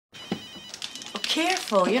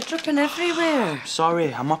careful. You're dripping everywhere.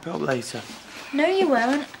 Sorry, I'll mop it up later. No, you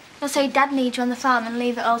won't. You'll say Dad needs you on the farm and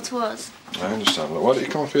leave it all to us. I understand. Look, why don't you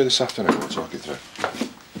come up here this afternoon? We'll talk it through.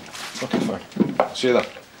 Okay, fine. See you then.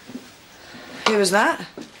 Who was that?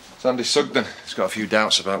 It's Andy Sugden. He's got a few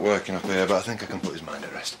doubts about working up here, but I think I can put his mind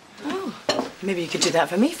at rest. Oh, maybe you could do that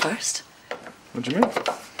for me first. What do you mean?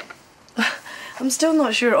 I'm still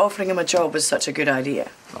not sure offering him a job was such a good idea.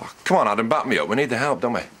 Oh, come on, Adam, back me up. We need the help,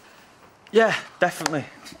 don't we? Yeah, definitely.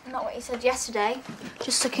 Not what you said yesterday.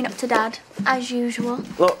 Just sucking up to Dad, as usual.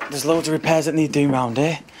 Look, there's loads of repairs that need doing round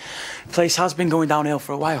here. The place has been going downhill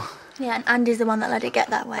for a while. Yeah, and Andy's the one that let it get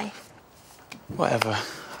that way. Whatever.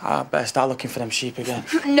 I better start looking for them sheep again.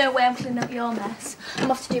 No way I'm cleaning up your mess. I'm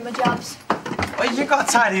off to do my jobs. Well, you got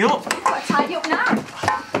to tidy up. I've got to tidy up now.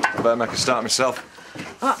 I better make a start myself.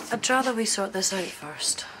 I'd rather we sort this out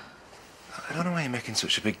first. I don't know why you're making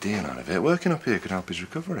such a big deal out of it. Working up here could help his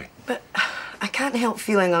recovery. But I can't help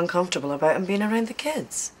feeling uncomfortable about him being around the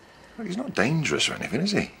kids. Look, he's not dangerous or anything,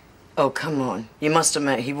 is he? Oh, come on. You must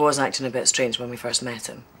admit he was acting a bit strange when we first met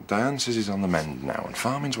him. Diane says he's on the mend now, and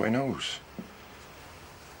farming's what he knows.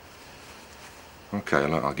 OK,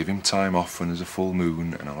 look, I'll give him time off when there's a full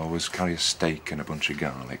moon, and I'll always carry a steak and a bunch of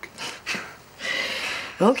garlic.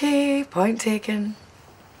 OK, point taken.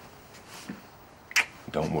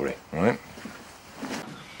 Don't worry, all right?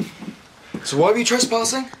 So why were you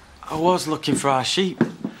trespassing? I was looking for our sheep.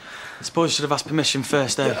 I suppose you should have asked permission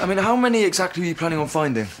first, eh? I mean, how many exactly were you planning on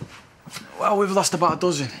finding? Well, we've lost about a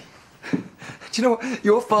dozen. Do you know what?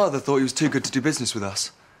 Your father thought he was too good to do business with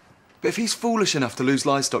us. But if he's foolish enough to lose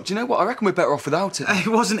livestock, do you know what? I reckon we're better off without it. It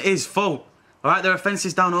wasn't his fault. All right, there are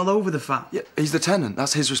fences down all over the farm. Yeah, he's the tenant.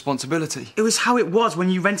 That's his responsibility. It was how it was when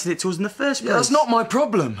you rented it to us in the first place. Yeah, that's not my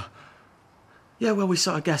problem. Yeah, well, we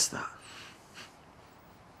sort of guessed that.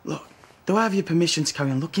 Look, do I have your permission to carry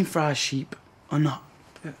on looking for our sheep or not?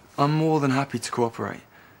 Yeah, I'm more than happy to cooperate.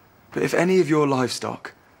 But if any of your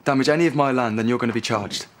livestock damage any of my land, then you're going to be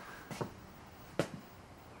charged.